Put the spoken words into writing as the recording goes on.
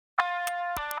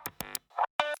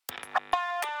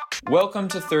Welcome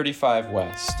to 35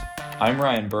 West. I'm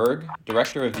Ryan Berg,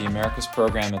 Director of the Americas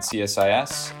Program at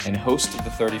CSIS and host of the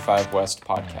 35 West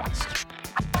podcast.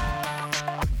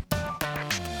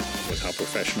 Was how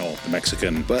professional the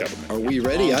Mexican government. Are we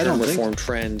ready? I don't think. Reform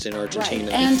trends in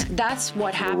Argentina. Right. And that's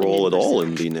what happened. Role at all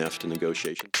in the NAFTA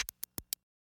negotiations.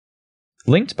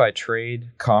 Linked by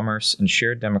trade, commerce, and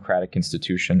shared democratic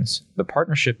institutions, the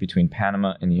partnership between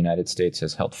Panama and the United States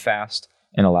has held fast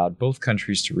and allowed both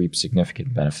countries to reap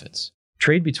significant benefits.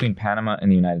 Trade between Panama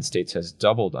and the United States has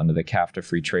doubled under the CAFTA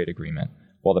Free Trade Agreement,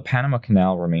 while the Panama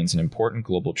Canal remains an important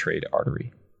global trade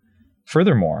artery.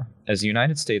 Furthermore, as the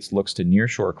United States looks to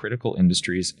nearshore critical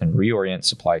industries and reorient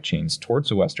supply chains towards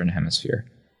the Western Hemisphere,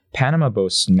 Panama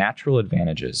boasts natural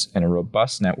advantages and a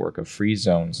robust network of free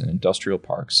zones and industrial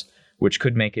parks, which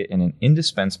could make it an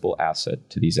indispensable asset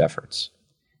to these efforts.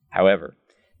 However,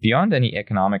 beyond any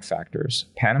economic factors,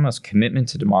 Panama's commitment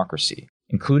to democracy,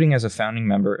 including as a founding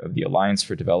member of the Alliance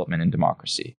for Development and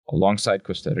Democracy, alongside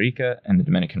Costa Rica and the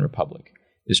Dominican Republic,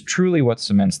 is truly what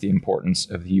cements the importance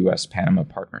of the U.S. Panama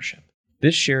partnership.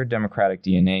 This shared democratic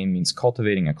DNA means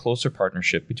cultivating a closer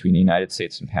partnership between the United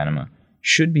States and Panama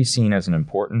should be seen as an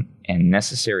important and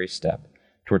necessary step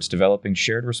towards developing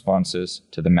shared responses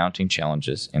to the mounting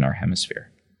challenges in our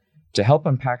hemisphere. To help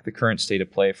unpack the current state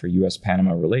of play for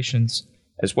U.S.-Panama relations,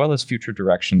 as well as future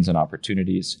directions and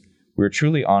opportunities, we are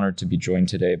truly honored to be joined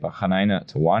today by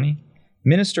Janaina Tewaney,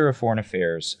 Minister of Foreign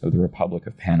Affairs of the Republic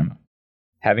of Panama.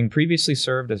 Having previously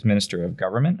served as Minister of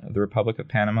Government of the Republic of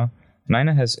Panama,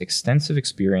 Janaina has extensive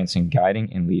experience in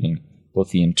guiding and leading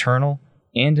both the internal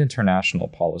and international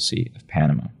policy of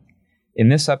Panama. In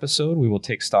this episode, we will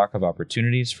take stock of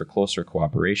opportunities for closer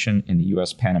cooperation in the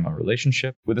U.S.-Panama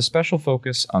relationship, with a special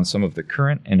focus on some of the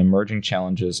current and emerging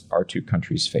challenges our two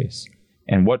countries face,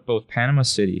 and what both Panama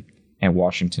City and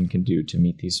Washington can do to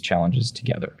meet these challenges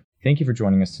together. Thank you for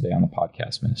joining us today on the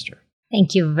podcast, Minister.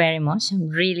 Thank you very much. I'm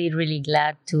really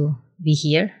glad to be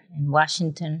here in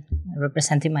Washington,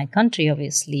 representing my country,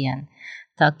 obviously, and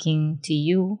talking to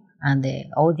you and the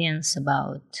audience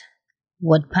about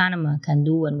what Panama can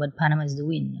do and what Panama is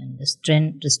doing, and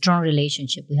the strong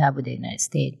relationship we have with the United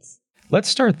States. Let's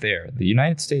start there. The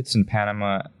United States and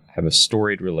Panama have a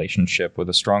storied relationship with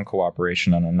a strong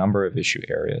cooperation on a number of issue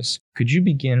areas. Could you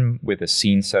begin with a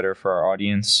scene setter for our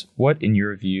audience? What, in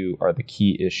your view, are the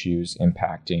key issues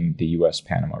impacting the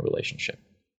U.S.-Panama relationship?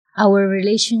 Our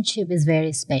relationship is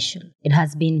very special. It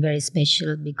has been very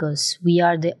special because we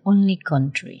are the only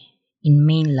country in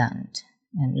mainland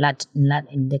and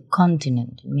in the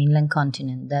continent, mainland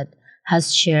continent, that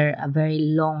has shared a very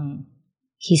long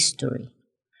history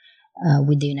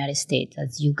with the United States.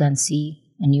 As you can see,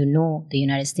 and you know, the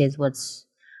United States was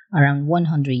around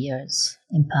 100 years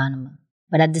in Panama.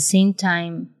 But at the same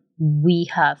time, we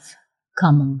have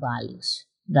common values.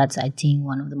 That's, I think,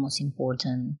 one of the most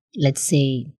important, let's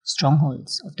say,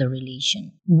 strongholds of the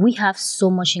relation. We have so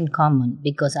much in common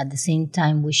because at the same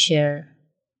time, we share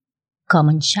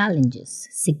common challenges,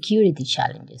 security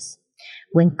challenges.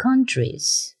 When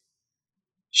countries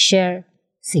share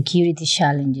security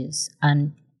challenges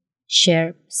and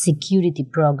share security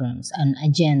programs and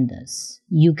agendas,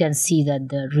 you can see that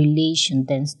the relation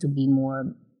tends to be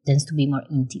more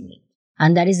intimate.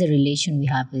 And that is the relation we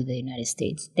have with the United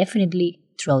States. Definitely,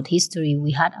 throughout history,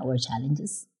 we had our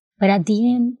challenges. But at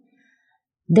the end,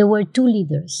 there were two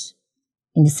leaders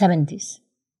in the 70s,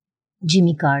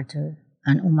 Jimmy Carter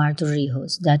and Omar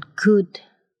Torrijos, that could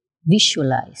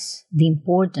visualize the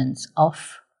importance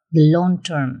of the long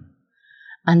term.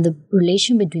 And the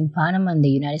relation between Panama and the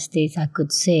United States, I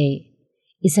could say,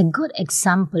 is a good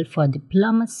example for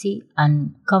diplomacy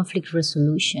and conflict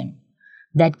resolution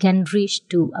that can reach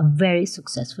to a very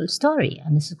successful story.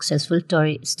 And the successful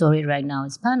story right now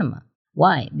is Panama.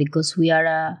 Why? Because we are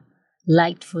a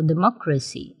light for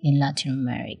democracy in Latin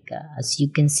America. As you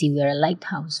can see, we are a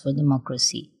lighthouse for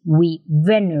democracy. We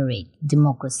venerate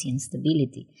democracy and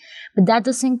stability. But that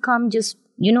doesn't come just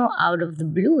out of the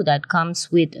blue. That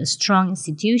comes with strong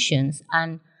institutions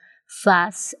and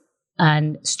fast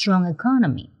and strong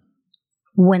economy.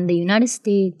 When the United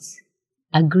States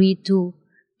agreed to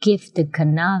give the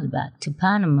canal back to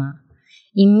Panama,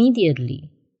 immediately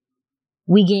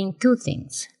we gained two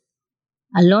things: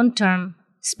 a long-term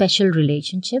special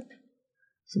relationship.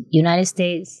 So the United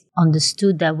States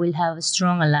understood that we'll have a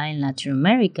strong ally in Latin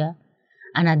America,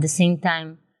 and at the same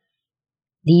time,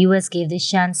 the U.S. gave the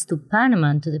chance to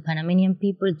Panama and to the Panamanian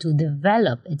people to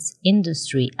develop its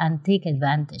industry and take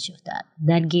advantage of that.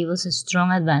 That gave us a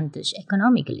strong advantage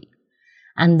economically.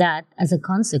 And that, as a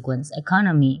consequence,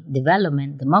 economy,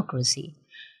 development, democracy,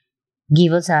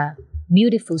 give us a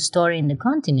beautiful story in the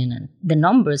continent. And the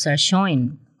numbers are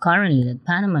showing currently that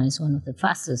Panama is one of the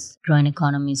fastest growing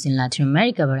economies in Latin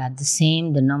America, but at the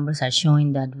same, the numbers are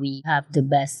showing that we have the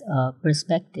best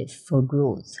perspective for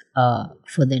growth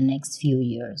for the next few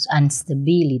years and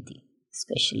stability,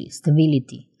 especially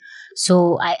stability.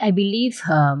 So I believe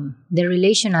the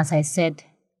relation, as I said,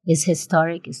 is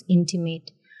historic, is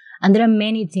intimate, and there are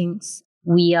many things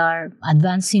we are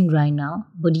advancing right now,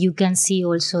 but you can see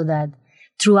also that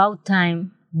throughout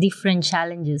time, different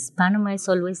challenges. Panama is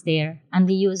always there, and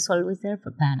the U.S. is always there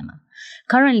for Panama.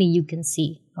 Currently, you can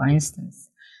see, for instance,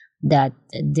 that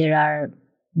there are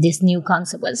this new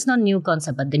concept. Well, it's not new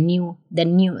concept, but the new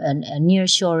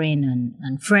nearshoring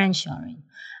and friendshoring,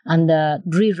 and the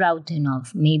rerouting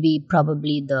of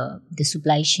probably the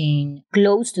supply chain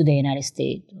close to the United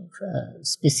States of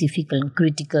specific and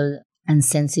critical and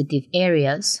sensitive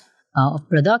areas of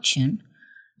production.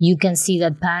 You can see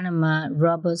that Panama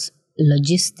robust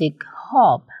logistic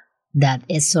hub that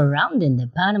is surrounding the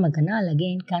Panama Canal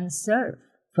again can serve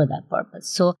for that purpose.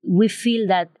 So we feel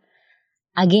that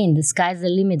again the sky's the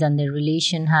limit and the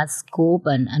relation has scope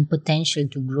and potential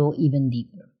to grow even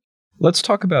deeper. Let's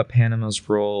talk about Panama's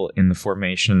role in the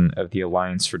formation of the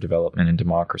Alliance for Development and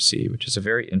Democracy, which is a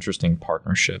very interesting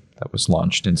partnership that was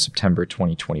launched in September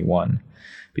 2021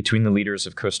 between the leaders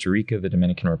of Costa Rica, the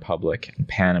Dominican Republic, and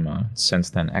Panama. Since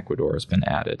then, Ecuador has been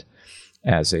added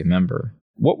as a member.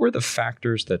 What were the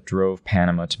factors that drove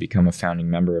Panama to become a founding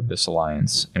member of this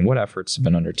alliance, and what efforts have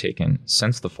been undertaken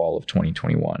since the fall of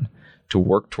 2021 to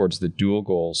work towards the dual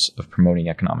goals of promoting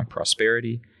economic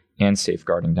prosperity and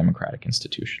safeguarding democratic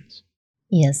institutions?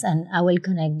 Yes, and I will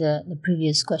connect the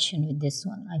previous question with this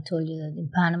one. I told you that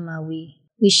in Panama we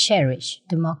cherish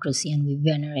democracy and we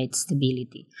venerate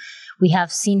stability. We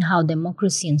have seen how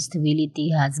democracy and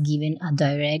stability has given a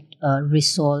direct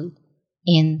result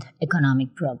in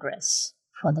economic progress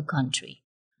for the country.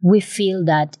 We feel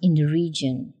that in the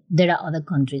region, there are other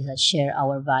countries that share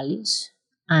our values.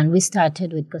 And we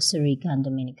started with Costa Rica and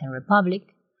Dominican Republic.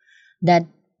 That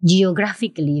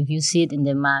geographically, if you see it in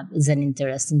the map, is an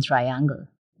interesting triangle.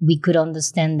 We could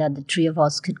understand that the three of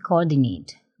us could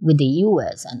coordinate with the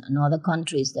U.S. and other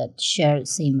countries that share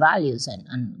same values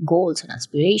and goals and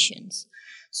aspirations.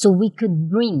 So we could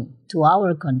bring to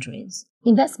our countries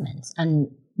investments and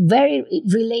very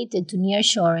related to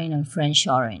nearshoring and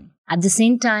friendshoring. At the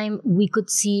same time, we could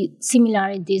see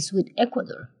similarities with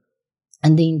Ecuador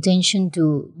and the intention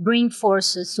to bring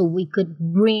forces so we could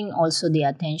bring also the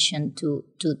attention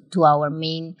to our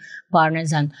main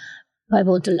partners and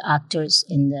pivotal actors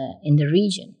in the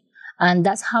region. And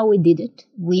that's how we did it.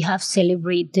 We have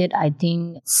celebrated, I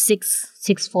think,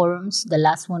 six forums. The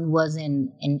last one was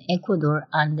in Ecuador,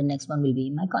 and the next one will be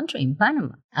in my country, in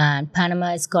Panama. And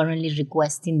Panama is currently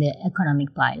requesting the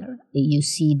economic pillar. You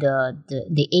see the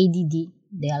ADD,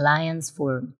 the Alliance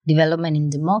for Development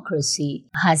and Democracy,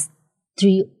 has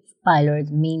three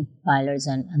main pillars,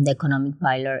 and the economic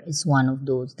pillar is one of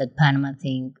those that Panama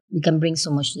think we can bring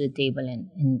so much to the table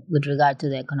in with regard to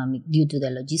the economic, due to the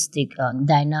logistic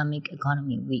dynamic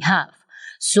economy we have.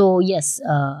 So yes,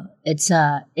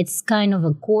 it's kind of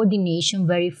a coordination,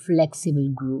 very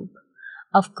flexible group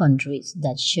of countries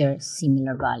that share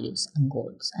similar values and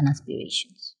goals and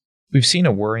aspirations. We've seen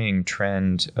a worrying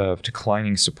trend of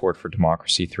declining support for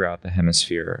democracy throughout the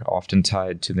hemisphere, often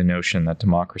tied to the notion that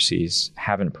democracies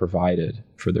haven't provided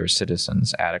for their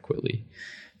citizens adequately.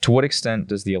 To what extent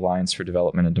does the Alliance for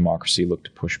Development and Democracy look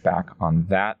to push back on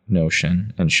that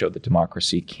notion and show that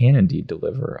democracy can indeed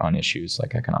deliver on issues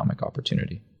like economic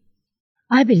opportunity?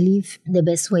 I believe the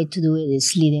best way to do it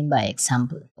is leading by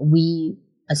example. We,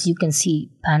 as you can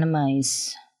see, Panama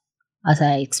is, as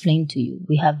I explained to you,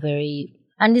 we have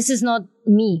and this is not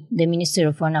me, the Minister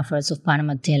of Foreign Affairs of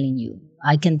Panama, telling you.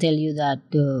 I can tell you that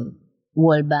the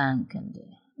World Bank and the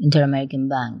Inter-American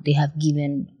Bank, they have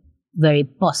given very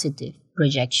positive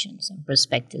projections and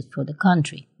perspectives for the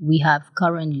country. We have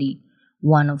currently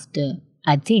one of the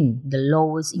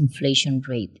lowest inflation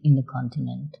rate in the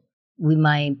continent. We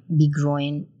might be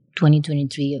growing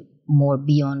 2023 more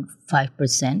beyond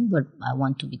 5%, but I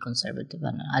want to be conservative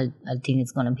and I think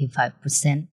it's going to be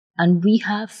 5%. And we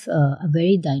have a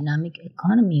very dynamic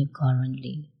economy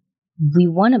currently. We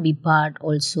want to be part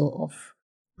also of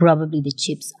probably the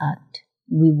CHIPS Act.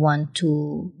 We want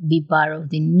to be part of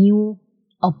the new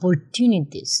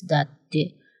opportunities that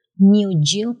the new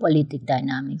geopolitical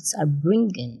dynamics are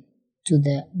bringing to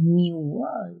the new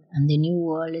world. And the new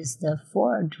world is the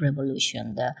fourth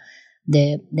revolution,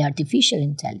 the artificial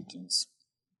intelligence.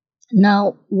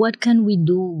 Now, what can we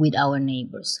do with our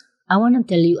neighbors? I want to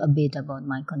tell you a bit about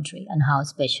my country and how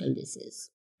special this is.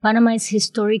 Panama is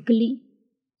historically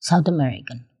South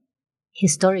American.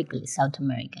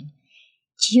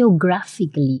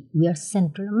 geographically, we are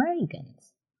Central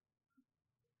Americans.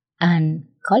 And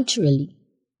culturally,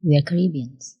 we are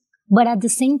Caribbeans. But at the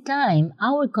same time,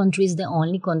 our country is the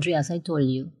only country, as I told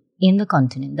you, in the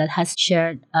continent that has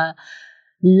shared a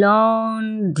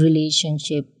long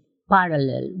relationship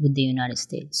parallel with the United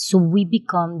States. So we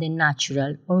become the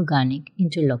natural, organic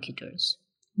interlocutors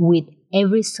with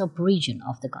every sub-region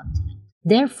of the continent.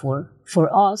 Therefore, for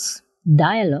us,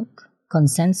 dialogue,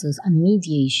 consensus, and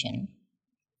mediation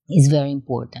is very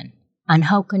important. And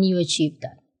how can you achieve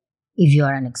that? If you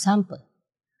are an example.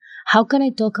 How can I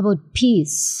talk about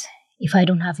peace if I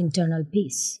don't have internal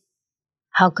peace?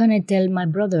 How can I tell my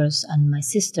brothers and my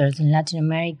sisters in Latin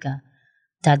America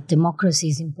that democracy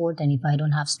is important if I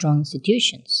don't have strong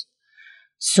institutions?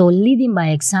 So leading by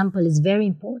example is very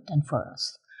important for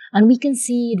us. And we can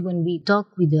see it when we talk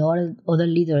with the other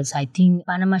leaders. I think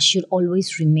Panama should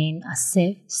always remain a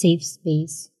safe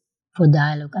space for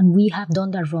dialogue. And we have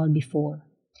done that role before.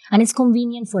 And it's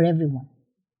convenient for everyone.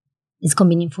 It's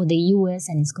convenient for the U.S.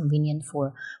 and it's convenient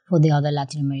for the other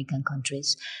Latin American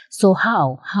countries. So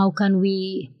how? How can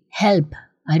we help?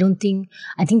 I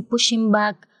think pushing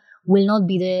back will not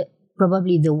be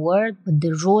probably the word, but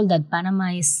the role that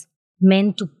Panama is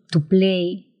meant to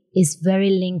play is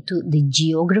very linked to the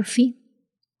geography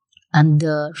and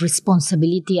the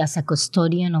responsibility as a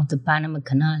custodian of the Panama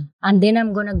Canal. And then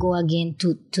I'm going to go again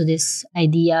to this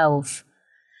idea of,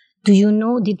 did you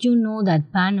know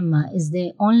that Panama is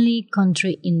the only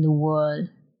country in the world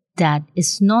that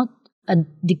is not a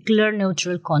declared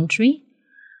neutral country,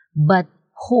 but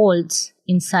holds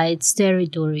inside its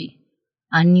territory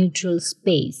a neutral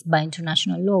space by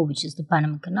international law, which is the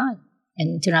Panama Canal.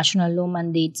 And international law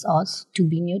mandates us to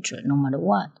be neutral no matter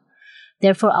what.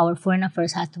 Therefore, our foreign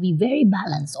affairs has to be very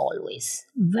balanced always,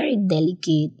 very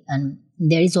delicate, and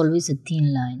there is always a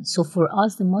thin line. So for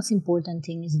us, the most important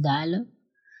thing is dialogue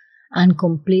and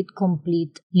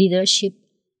complete leadership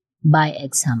by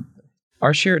example.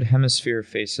 Our shared hemisphere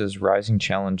faces rising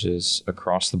challenges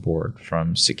across the board,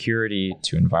 from security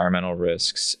to environmental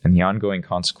risks and the ongoing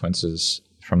consequences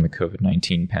from the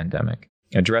COVID-19 pandemic.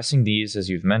 Addressing these, as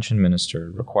you've mentioned,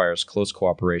 Minister, requires close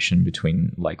cooperation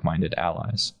between like-minded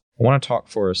allies. I want to talk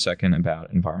for a second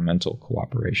about environmental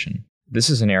cooperation. This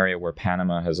is an area where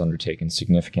Panama has undertaken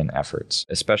significant efforts,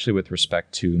 especially with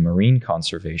respect to marine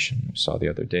conservation. We saw the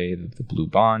other day the Blue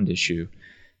Bond issue,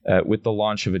 with the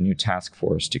launch of a new task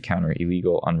force to counter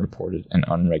illegal, unreported, and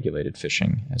unregulated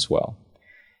fishing as well.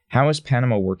 How is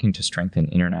Panama working to strengthen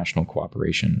international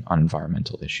cooperation on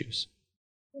environmental issues?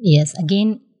 Yes,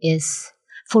 again,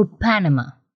 for Panama,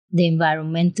 the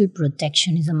environmental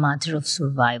protection is a matter of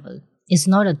survival. It's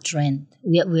not a trend.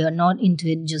 We are not into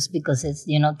it just because it's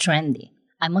trendy.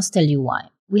 I must tell you why.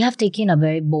 We have taken a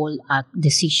very bold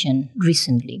decision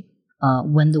recently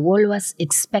when the world was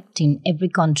expecting every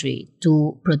country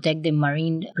to protect the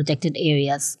marine protected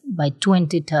areas by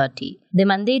 2030. The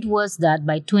mandate was that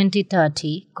by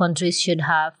 2030, countries should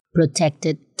have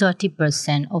protected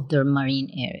 30% of their marine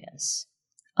areas.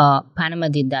 Panama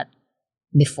did that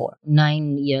before,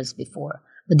 9 years before.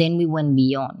 But then we went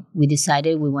beyond. We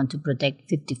decided we want to protect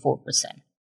 54%.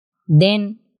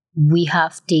 Then we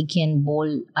have taken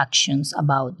bold actions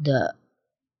about the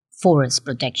forest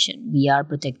protection. We are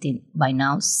protecting by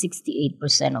now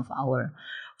 68% of our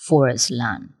forest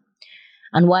land.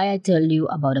 And why I tell you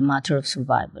about a matter of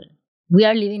survival. We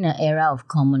are living in an era of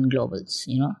common globals,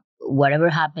 Whatever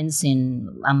happens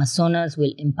in Amazonas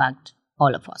will impact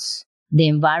all of us. The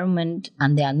environment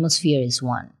and the atmosphere is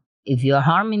one. If you are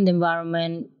harming the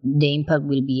environment, the impact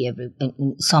will be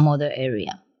in some other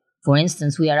area. For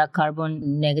instance, we are a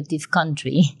carbon negative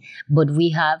country, but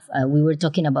we were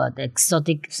talking about the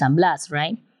exotic San Blas,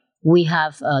 right? We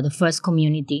have the first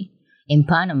community in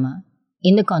Panama,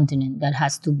 in the continent, that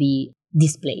has to be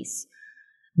displaced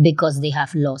because they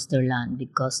have lost their land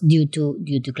due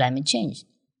to climate change.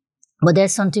 But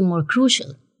there's something more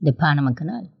crucial, the Panama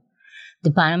Canal. The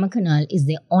Panama Canal is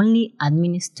the only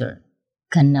administered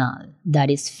canal that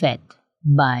is fed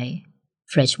by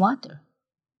fresh water.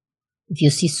 If you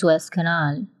see Suez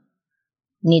Canal,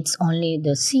 needs only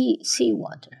the sea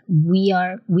water.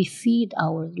 We feed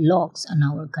our logs and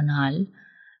our canal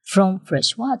from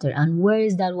fresh water. And where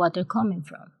is that water coming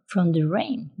from? From the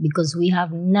rain, because we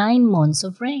have 9 months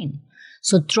of rain.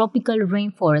 So tropical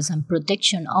rainforest and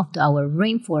protection of our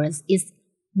rainforest is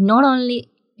not only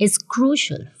is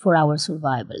crucial for our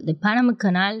survival. The Panama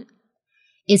Canal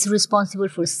is responsible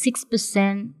for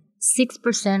 6%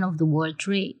 of the world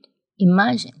trade.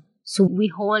 Imagine. So we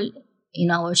hold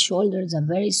in our shoulders a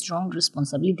very strong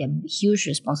responsibility, a huge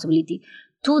responsibility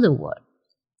to the world.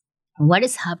 What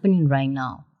is happening right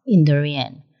now in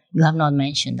Darien, You have not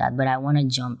mentioned that, but I want to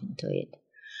jump into it.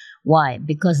 Why?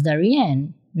 Because the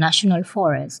Darien National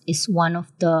Forest is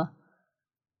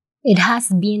it has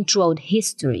been throughout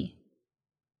history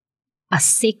as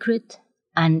sacred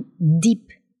and deep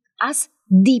as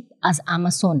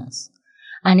Amazonas,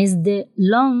 and is the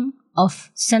lung of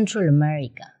Central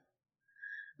America.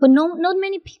 But not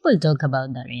many people talk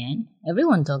about Darien.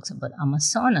 Everyone talks about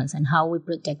Amazonas and how we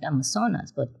protect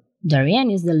Amazonas, but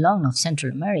Darien is the lung of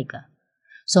Central America.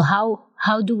 So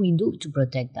how do we do to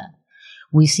protect that?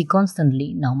 We see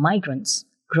constantly now migrants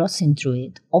crossing through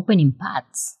it, opening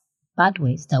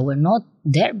pathways that were not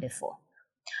there before.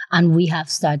 And we have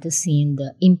started seeing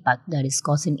the impact that is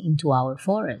causing into our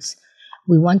forests.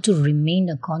 We want to remain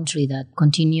a country that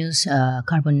continues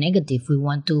carbon negative. We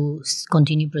want to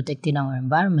continue protecting our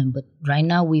environment. But right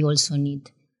now, we also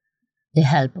need the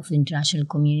help of the international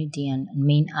community and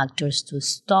main actors to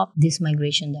stop this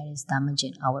migration that is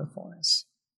damaging our forests.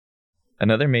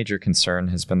 Another major concern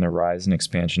has been the rise and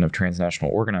expansion of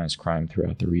transnational organized crime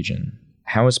throughout the region.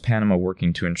 How is Panama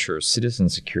working to ensure citizen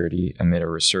security amid a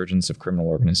resurgence of criminal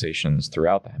organizations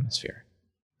throughout the hemisphere?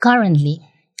 Currently,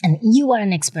 and you are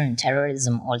an expert in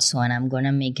terrorism also, and I'm going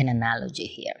to make an analogy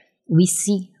here. We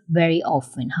see very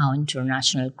often how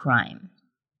international crime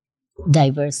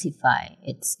diversify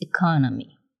its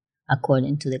economy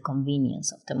according to the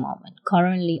convenience of the moment.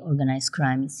 Currently, organized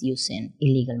crime is using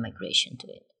illegal migration to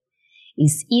it.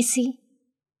 It's easy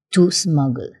to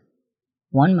smuggle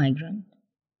one migrant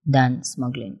than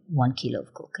smuggling 1 kilo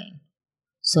of cocaine.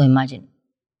 So imagine,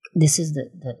 this is the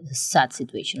sad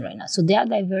situation right now. So they are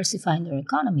diversifying their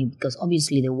economy because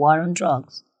obviously the war on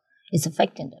drugs is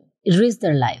affecting them. It risks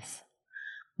their life.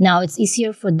 Now it's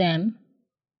easier for them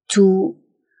to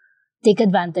take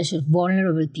advantage of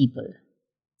vulnerable people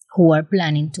who are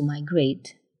planning to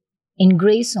migrate in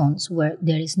gray zones where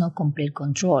there is no complete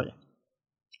control.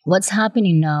 What's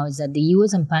happening now is that the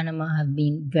U.S. and Panama have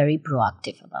been very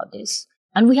proactive about this.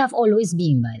 And we have always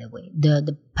been, by the way.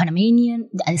 The Panamanian,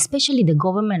 especially the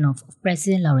government of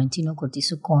President Laurentino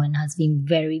Cortizo Cohen, has been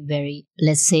very, very,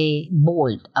 let's say,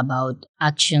 bold about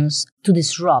actions to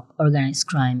disrupt organized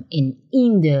crime in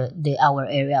our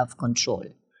area of control.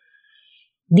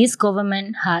 This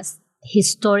government has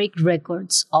historic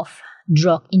records of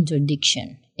drug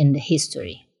interdiction in the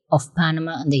history of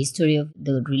Panama and the history of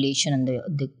the relation and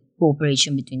the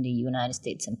cooperation between the United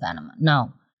States and Panama.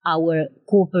 Now, our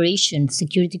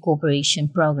security cooperation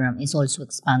program is also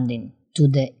expanding to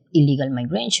the illegal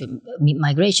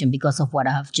migration because of what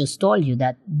I have just told you,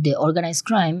 that the organized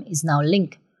crime is now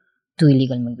linked to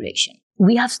illegal migration.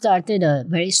 We have started a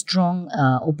very strong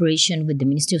operation with the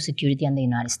Ministry of Security and the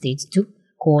United States too,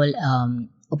 called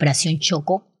Operación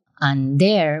Choco. And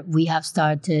there we have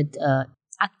started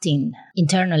acting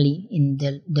internally in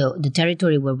the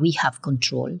territory where we have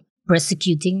control,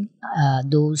 prosecuting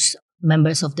those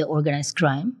members of the organized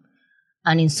crime.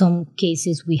 And in some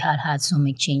cases, we had some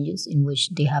exchanges in which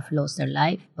they have lost their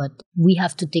life, but we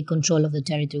have to take control of the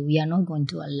territory. We are not going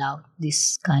to allow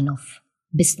this kind of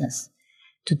business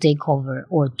to take over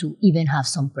or to even have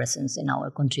some presence in our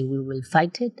country. We will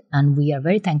fight it, and we are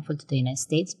very thankful to the United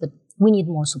States, but we need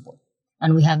more support.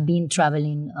 And we have been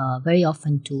traveling very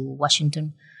often to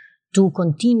Washington to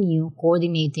continue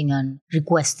coordinating and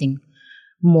requesting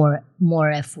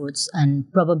more efforts and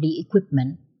probably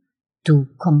equipment to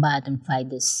combat and fight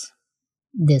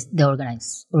the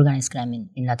organized crime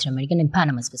in Latin America and in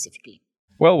Panama specifically.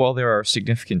 Well, while there are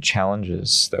significant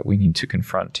challenges that we need to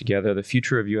confront together, the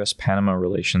future of U.S. Panama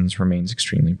relations remains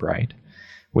extremely bright,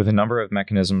 with a number of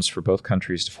mechanisms for both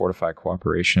countries to fortify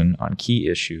cooperation on key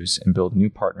issues and build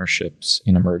new partnerships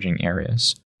in emerging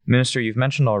areas. Minister, you've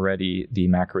mentioned already the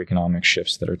macroeconomic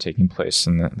shifts that are taking place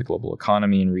in the global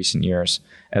economy in recent years,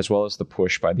 as well as the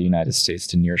push by the United States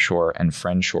to nearshore and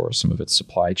friendshore some of its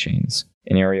supply chains,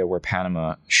 an area where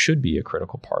Panama should be a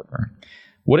critical partner.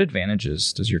 What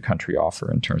advantages does your country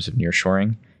offer in terms of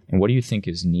nearshoring, and what do you think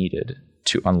is needed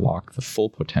to unlock the full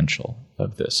potential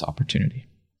of this opportunity?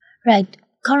 Right.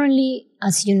 Currently,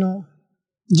 as you know,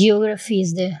 geography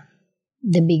is the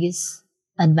biggest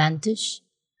advantage.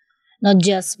 Not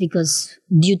just because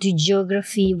due to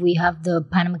geography, we have the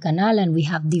Panama Canal and we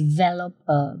have developed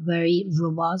a very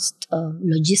robust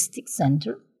logistics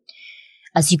center.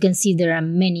 As you can see, there are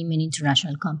many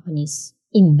international companies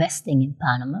investing in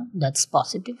Panama. That's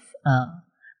positive.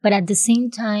 But at the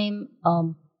same time,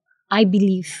 I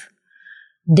believe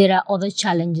there are other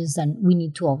challenges that we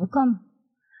need to overcome.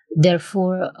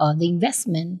 Therefore, the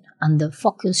investment and the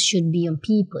focus should be on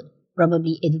people.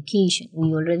 Probably education. We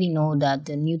already know that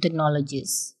the new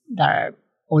technologies that are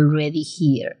already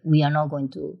here, we are not going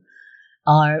to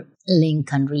are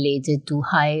linked and related to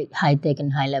high tech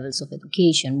and high levels of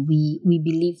education. We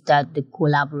believe that the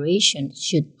collaboration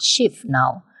should shift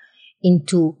now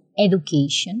into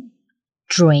education,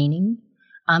 training,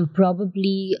 and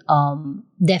probably,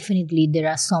 definitely, there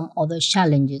are some other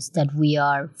challenges that we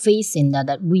are facing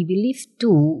that we believe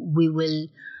too we will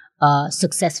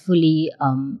successfully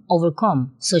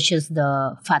overcome, such as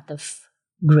the FATF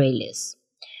gray list.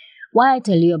 Why I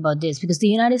tell you about this? Because the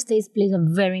United States plays a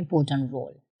very important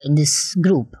role in this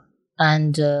group.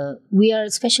 And we are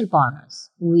special partners.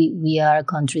 We are a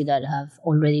country that have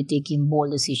already taken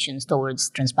bold decisions towards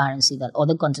transparency that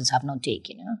other countries have not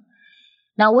taken.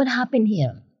 Now, what happened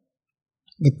here?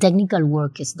 The technical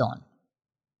work is done.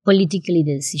 Politically,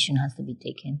 the decision has to be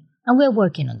taken. And we're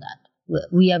working on that.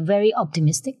 We are very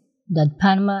optimistic that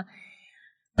Panama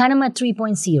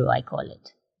 3.0, I call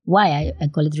it. Why I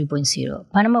call it 3.0?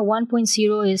 Panama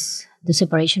 1.0 is the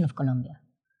separation of Colombia.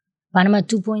 Panama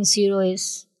 2.0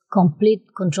 is complete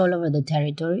control over the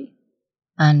territory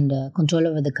and control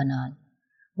over the canal.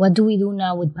 What do we do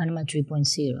now with Panama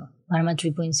 3.0? Panama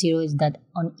 3.0 is that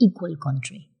unequal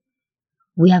country.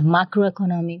 We have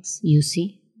macroeconomics, you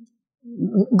see,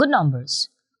 good numbers.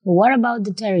 But what about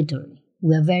the territory?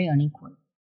 We are very unequal.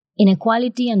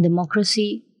 Inequality and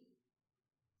democracy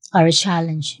are a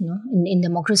challenge. In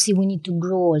democracy, we need to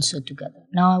grow also together.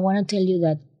 Now, I want to tell you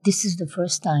that this is the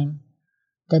first time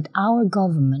that our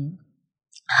government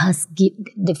has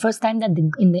the first time that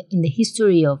in the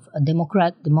history of a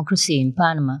democracy in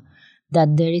Panama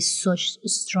that there is such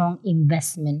strong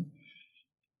investment,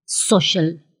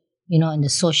 social, in the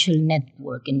social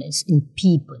network, in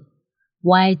people.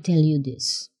 Why I tell you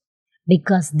this?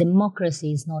 Because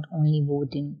democracy is not only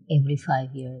voting every 5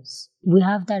 years. We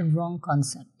have that wrong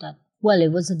concept that,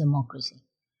 it was a democracy.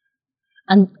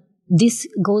 And this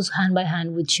goes hand by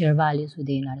hand with shared values with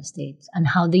the United States and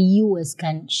how the U.S.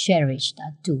 can cherish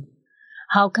that too.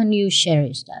 How can you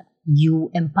cherish that?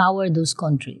 You empower those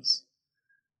countries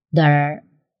that are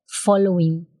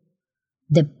following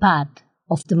the path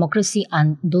of democracy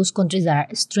and those countries that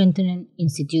are strengthening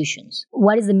institutions.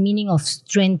 What is the meaning of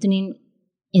strengthening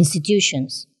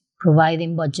institutions?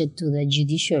 Providing budget to the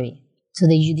judiciary so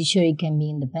the judiciary can be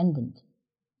independent.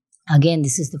 Again,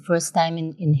 this is the first time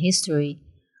in history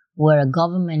where a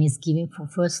government is giving for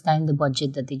first time the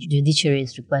budget that the judiciary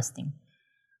is requesting.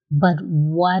 But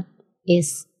what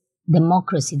is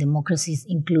democracy? Democracy is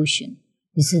inclusion.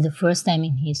 This is the first time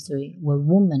in history where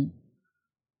women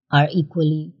are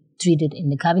equally treated in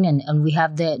the cabinet, and we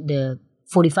have the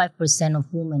 45% of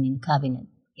women in cabinet,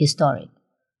 historic.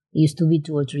 It used to be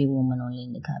 2 or 3 women only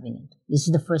in the cabinet. This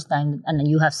is the first time, and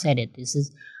you have said it,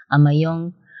 I'm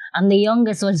the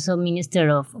youngest also Minister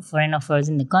of Foreign Affairs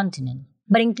in the continent.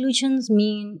 But inclusions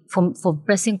mean, for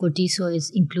President Cortizo,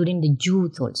 is including the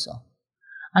youth also.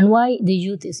 And why the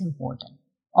youth is important.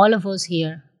 All of us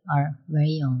here are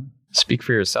very young. Speak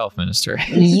for yourself, Minister.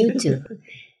 You too.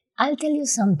 I'll tell you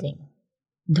something.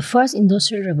 The first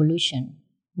industrial revolution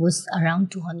was around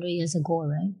 200 years ago,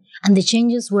 right? And the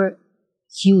changes were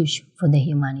huge for the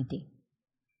humanity.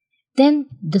 Then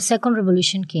the second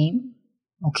revolution came,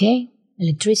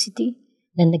 electricity,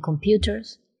 then the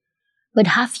computers. But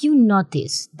have you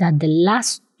noticed that the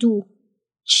last 2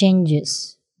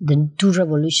 changes, the 2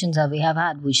 revolutions that we have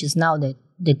had, which is now the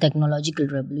technological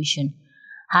revolution,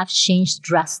 have changed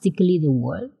drastically the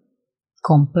world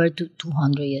compared to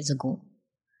 200 years ago?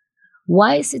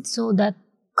 Why is it so that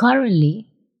currently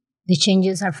the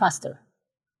changes are faster?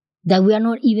 That we are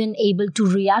not even able to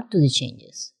react to the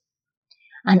changes?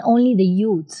 And only the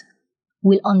youth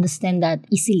will understand that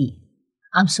easily.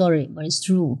 I'm sorry, but it's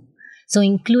true. So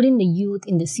including the youth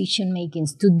in decision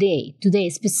makings today,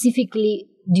 specifically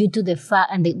due to the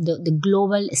fact and the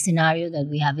global scenario that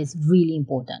we have is really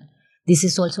important. This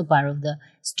is also part of the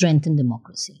strengthened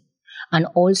democracy. And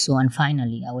also, and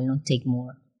finally, I will not take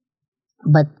more,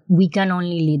 but we can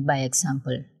only lead by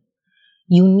example.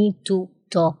 You need to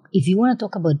talk, if you want to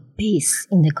talk about peace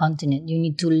in the continent, you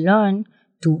need to learn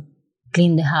to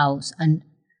clean the house and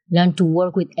learn to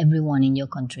work with everyone in your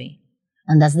country.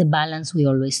 And that's the balance we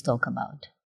always talk about.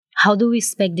 How do we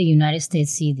expect the United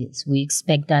States see this? We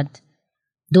expect that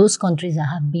those countries that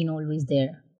have been always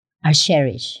there are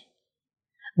cherished.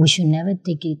 We should never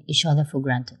take each other for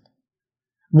granted.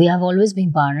 We have always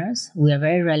been partners. We are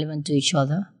very relevant to each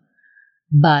other.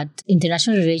 But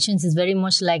international relations is very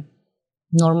much like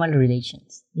normal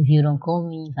relations. If you don't call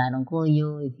me, if I don't call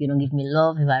you, if you don't give me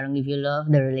love, if I don't give you love,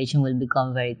 the relation will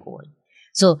become very cold.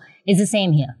 So it's the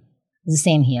same here. It's the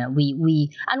same here. We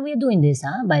are doing this,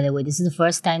 by the way. This is the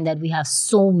first time that we have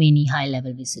so many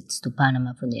high-level visits to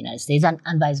Panama from the United States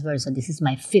and vice versa. This is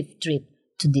my 5th trip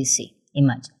to DC.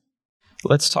 Imagine.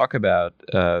 Let's talk about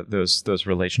those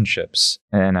relationships.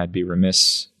 And I'd be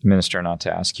remiss, Minister, not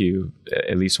to ask you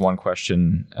at least one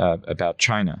question about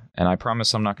China. And I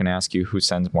promise I'm not going to ask you who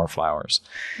sends more flowers.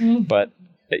 But,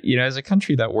 as a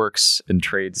country that works and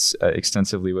trades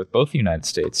extensively with both the United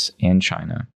States and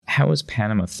China, how is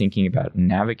Panama thinking about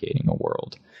navigating a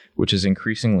world which is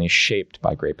increasingly shaped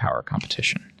by great power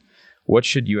competition? What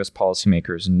should U.S.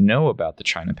 policymakers know about the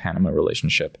China-Panama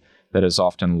relationship that is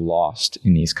often lost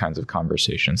in these kinds of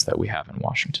conversations that we have in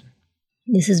Washington?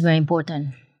 This is very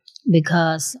important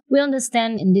because we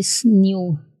understand in this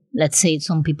new, let's say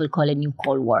some people call it new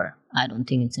Cold War. I don't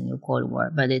think it's a new Cold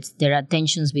War, but there are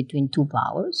tensions between two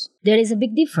powers. There is a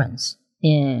big difference.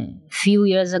 A few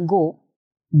years ago,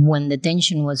 when the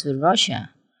tension was with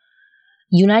Russia,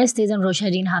 United States and Russia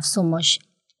didn't have so much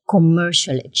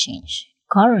commercial exchange.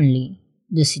 Currently,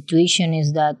 the situation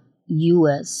is that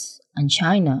U.S. and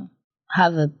China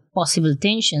have possible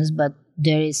tensions, but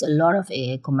there is a lot of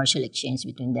commercial exchange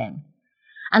between them.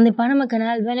 And the Panama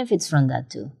Canal benefits from that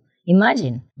too.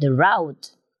 Imagine the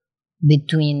route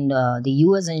between the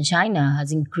U.S. and China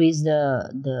has increased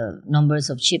the numbers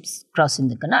of ships crossing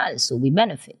the canal, so we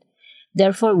benefit.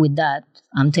 Therefore, with that,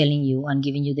 I'm telling you and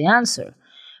giving you the answer.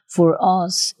 For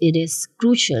us, it is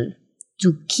crucial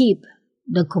to keep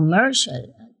the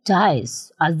commercial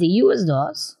ties, as the U.S.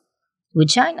 does, with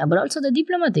China, but also the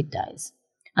diplomatic ties.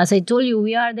 As I told you,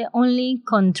 we are the only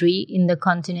country in the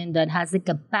continent that has the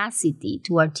capacity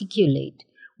to articulate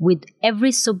with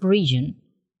every sub-region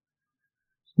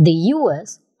the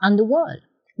U.S. and the world.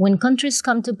 When countries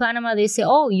come to Panama, they say,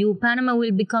 Panama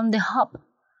will become the hub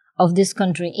of this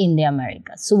country in the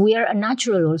Americas. So we are a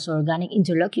natural, also organic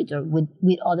interlocutor with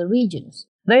other regions.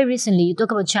 Very recently, you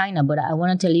talk about China, but I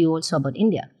want to tell you also about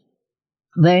India.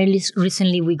 Very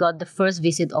recently, we got the first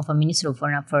visit of a Minister of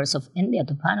Foreign Affairs of India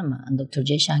to Panama, and Dr.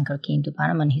 Jaishankar came to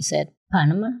Panama and he said,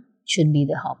 Panama should be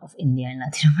the hub of India and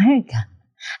Latin America.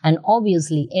 And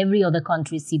obviously, every other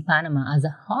country see Panama as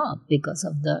a hub because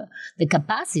of the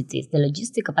capacities, the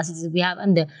logistic capacities we have,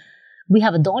 and we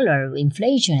have a dollar,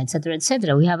 inflation, etc.,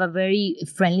 etc. We have a very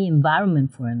friendly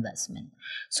environment for investment.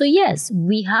 So yes,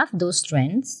 we have those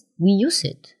strengths. We use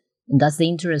it. And that's the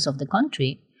interest of the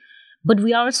country. But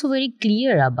we are also very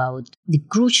clear about the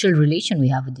crucial relation we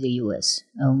have with the U.S.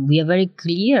 We are very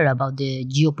clear about the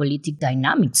geopolitical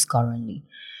dynamics currently.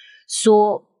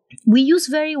 So we use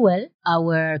very well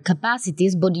our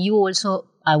capacities, but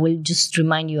I will just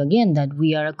remind you again that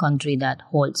we are a country that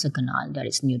holds a canal that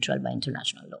is neutral by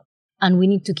international law. And we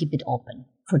need to keep it open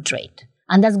for trade.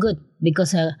 And that's good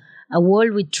because a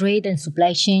world with trade and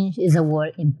supply chain is a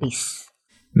world in peace.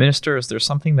 Minister, is there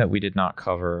something that we did not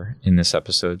cover in this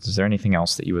episode? Is there anything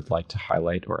else that you would like to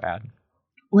highlight or add?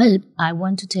 Well, I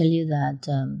want to tell you that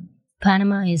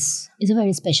Panama is a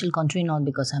very special country, not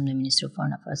because I'm the Minister of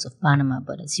Foreign Affairs of Panama,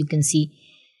 but as you can see,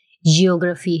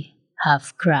 geography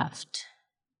have crafted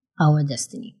our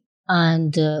destiny.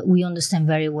 And we understand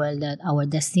very well that our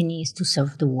destiny is to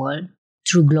serve the world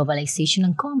through globalization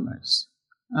and commerce.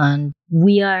 And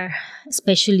we are,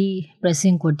 especially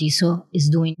President Cortizo, is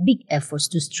doing big efforts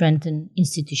to strengthen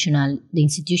the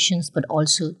institutions, but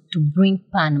also to bring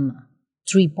Panama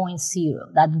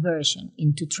 3.0, that version,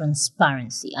 into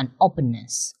transparency and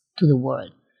openness to the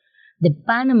world. The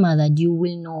Panama that you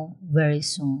will know very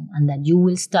soon and that you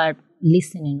will start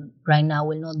listening right now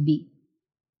will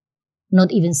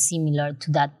not even similar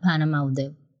to that Panama of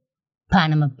the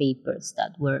Panama Papers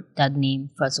that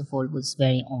name, first of all, was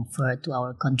very unfair to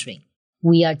our country.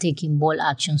 We are taking bold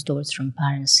actions towards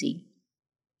transparency,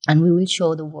 and we will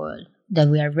show the world that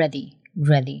we are ready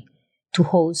to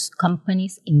host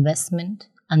companies, investment,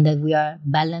 and that we are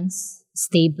balanced,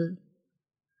 stable,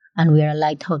 and we are a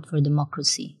lighthouse for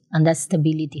democracy, and that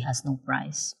stability has no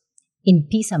price in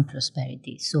peace and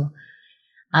prosperity. So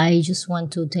I just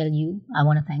want to tell you, I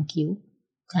want to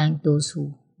thank those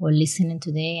who were listening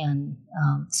today, and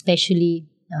especially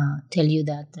tell you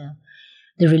that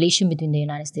the relation between the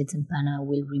United States and Panama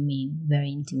will remain very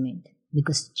intimate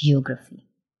because geography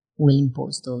will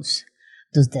impose those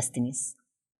destinies.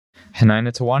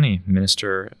 Janaina Tewaney,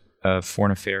 Minister of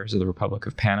Foreign Affairs of the Republic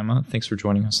of Panama, thanks for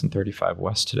joining us in 35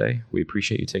 West today. We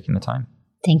appreciate you taking the time.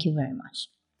 Thank you very much.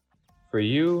 For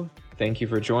you, thank you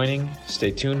for joining.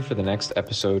 Stay tuned for the next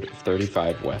episode of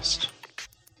 35 West.